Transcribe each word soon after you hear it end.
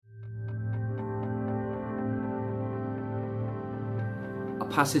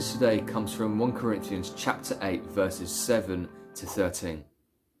passage today comes from 1 Corinthians chapter 8 verses 7 to 13.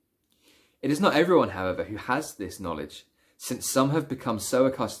 It is not everyone, however, who has this knowledge, since some have become so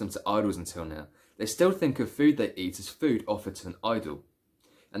accustomed to idols until now, they still think of food they eat as food offered to an idol,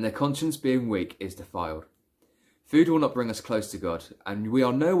 and their conscience being weak is defiled. Food will not bring us close to God, and we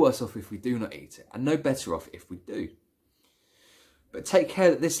are no worse off if we do not eat it, and no better off if we do. But take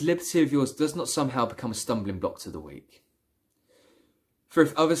care that this liberty of yours does not somehow become a stumbling block to the weak. For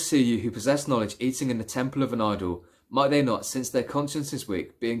if others see you who possess knowledge eating in the temple of an idol, might they not, since their conscience is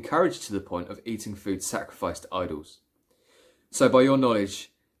weak, be encouraged to the point of eating food sacrificed to idols? So by your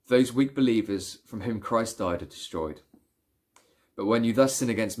knowledge, those weak believers from whom Christ died are destroyed. But when you thus sin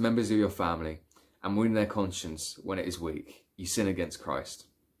against members of your family, and wound their conscience when it is weak, you sin against Christ.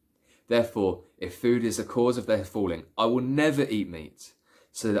 Therefore, if food is a cause of their falling, I will never eat meat,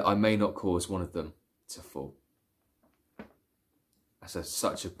 so that I may not cause one of them to fall. That's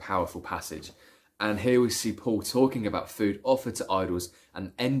such a powerful passage. And here we see Paul talking about food offered to idols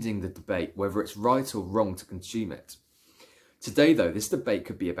and ending the debate whether it's right or wrong to consume it. Today, though, this debate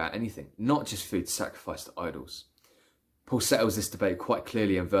could be about anything, not just food sacrificed to idols. Paul settles this debate quite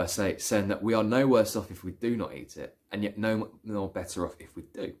clearly in verse 8, saying that we are no worse off if we do not eat it, and yet no more better off if we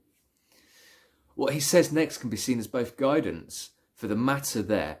do. What he says next can be seen as both guidance for the matter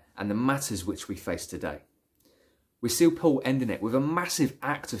there and the matters which we face today. We see Paul ending it with a massive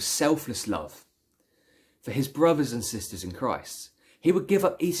act of selfless love for his brothers and sisters in Christ. He would give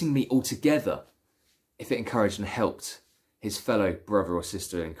up eating meat altogether if it encouraged and helped his fellow brother or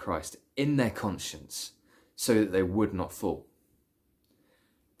sister in Christ in their conscience, so that they would not fall.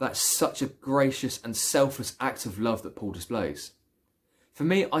 That's such a gracious and selfless act of love that Paul displays. For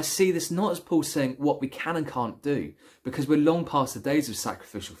me, I see this not as Paul saying what we can and can't do, because we're long past the days of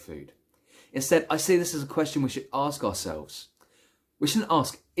sacrificial food. Instead, I see this as a question we should ask ourselves. We shouldn't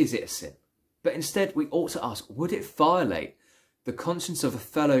ask, is it a sin? But instead, we ought to ask, would it violate the conscience of a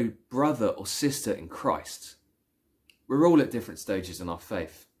fellow brother or sister in Christ? We're all at different stages in our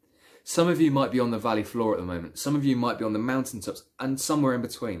faith. Some of you might be on the valley floor at the moment. Some of you might be on the mountaintops and somewhere in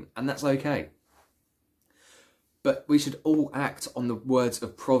between, and that's okay. But we should all act on the words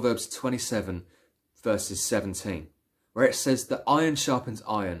of Proverbs 27 verses 17, where it says that iron sharpens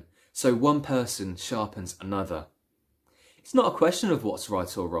iron, so one person sharpens another. It's not a question of what's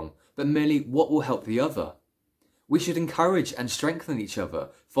right or wrong, but merely what will help the other. We should encourage and strengthen each other,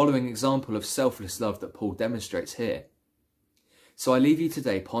 following the example of selfless love that Paul demonstrates here. So I leave you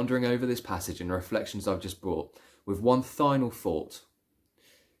today pondering over this passage and the reflections I've just brought with one final thought.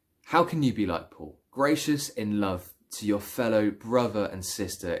 How can you be like Paul, gracious in love to your fellow brother and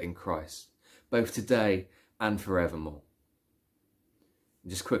sister in Christ, both today and forevermore?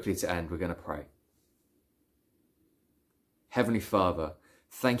 And just quickly to end, we're going to pray. Heavenly Father,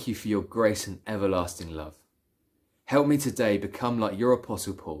 thank you for your grace and everlasting love. Help me today become like your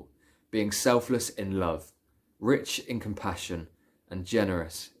Apostle Paul, being selfless in love, rich in compassion, and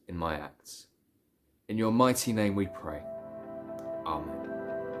generous in my acts. In your mighty name we pray. Amen.